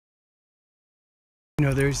You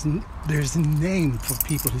know, there's a name for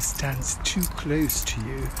people who stands too close to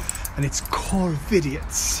you, and it's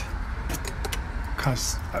Corvidiots.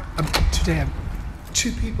 Because today,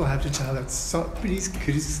 two people have to tell us, so please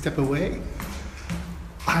could you step away?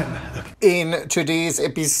 In today's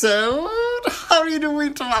episode, how are you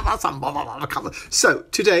doing? So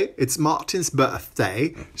today it's Martin's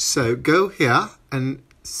birthday, so go here and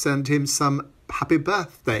send him some happy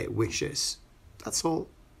birthday wishes. That's all.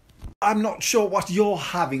 I'm not sure what you're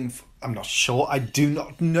having. I do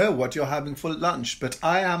not know what you're having for lunch, but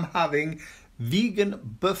I am having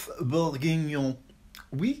vegan bœuf bourguignon.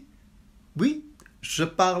 Oui, je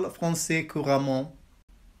parle français couramment.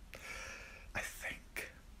 I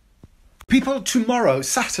think. People, tomorrow,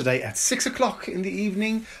 Saturday at 6 o'clock in the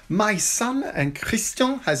evening, my son and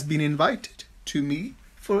Christian has been invited to me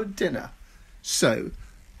for dinner. So,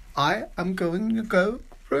 I am going to go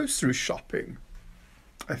grocery shopping.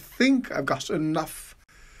 I think I've got enough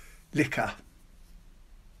liquor.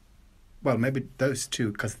 Well, maybe those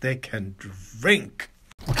two, because they can drink.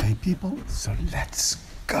 Okay, people, so let's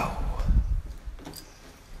go.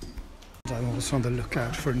 I was on the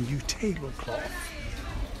lookout for a new tablecloth.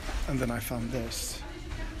 And then I found this.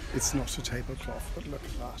 It's not a tablecloth, but look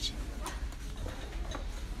at that.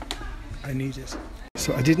 I need it.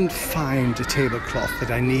 So I didn't find a tablecloth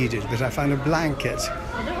that I needed, but I found a blanket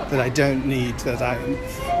that I don't need, that I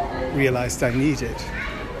realized I needed.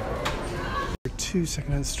 There are 2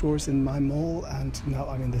 second-hand stores in my mall, and now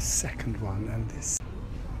I'm in the second one, and this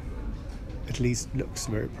at least looks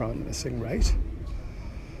very promising, right?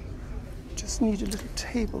 Just need a little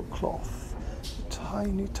tablecloth, a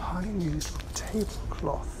tiny little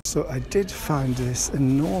tablecloth. So I did find this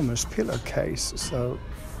enormous pillowcase, so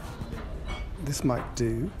this might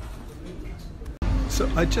do. So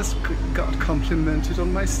I just got complimented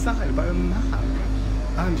on my style by a man,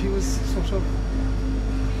 and he was sort of,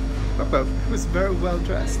 well, he was very well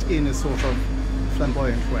dressed in a sort of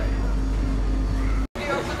flamboyant way.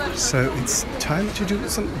 So it's time to do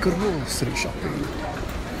some grocery shopping.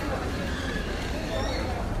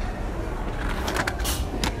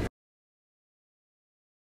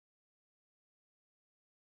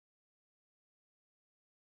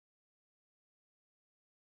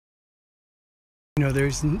 You know,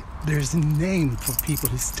 there's a name for people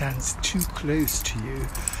who stands too close to you,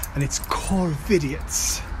 and it's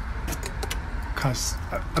Corvidiots. Because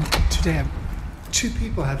today, two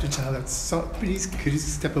people have to tell us, so please could you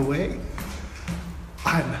step away?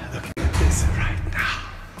 I'm looking at this right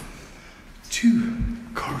now. 2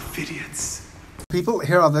 Corvidiots. People,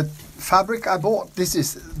 here are the fabric I bought. This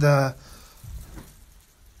is the...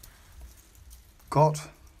 God.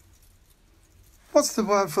 What's the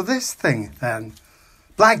word for this thing, then?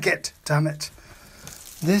 Blanket, damn it.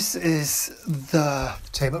 This is the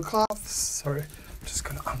tablecloths. Sorry, I'm just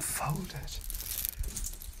going to unfold it.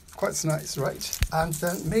 Quite nice, right? And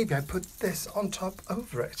then maybe I put this on top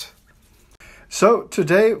over it. So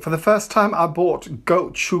today, for the first time, I bought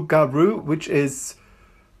Gochugaru, which is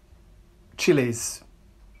chilies.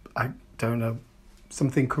 I don't know,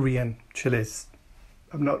 something Korean chilies.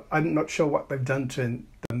 I'm not sure what they've done to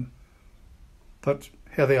them, but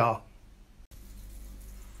here they are.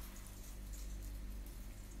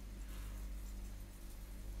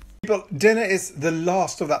 People, dinner is the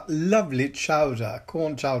last of that lovely chowder,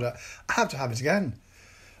 corn chowder. I have to have it again.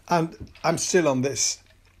 And I'm still on this.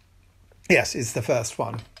 Yes, it's the first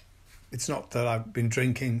one. It's not that I've been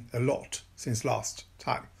drinking a lot since last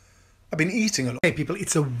time. I've been eating a lot. Hey people,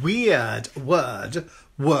 it's a weird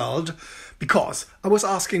world, because I was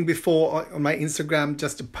asking before on my Instagram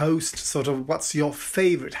just to post sort of what's your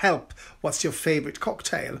favourite what's your favourite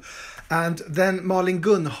cocktail? And then Malin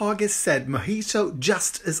Gunhage said mojito,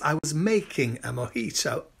 just as I was making a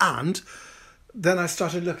mojito. And then I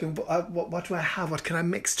started looking, what do I have? What can I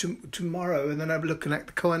mix tomorrow? And then I'm looking at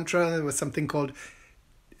the Cointreau. There was something called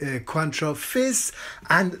Cointreau Fizz.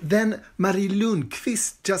 And then Marie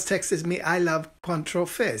Lundqvist just texted me, I love Cointreau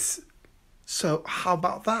Fizz. So how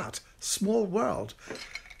about that? Small world.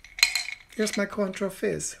 Here's my Cointreau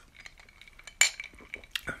Fizz.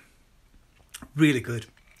 Really good.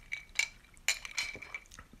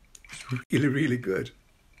 It's really, really good.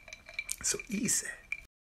 So easy.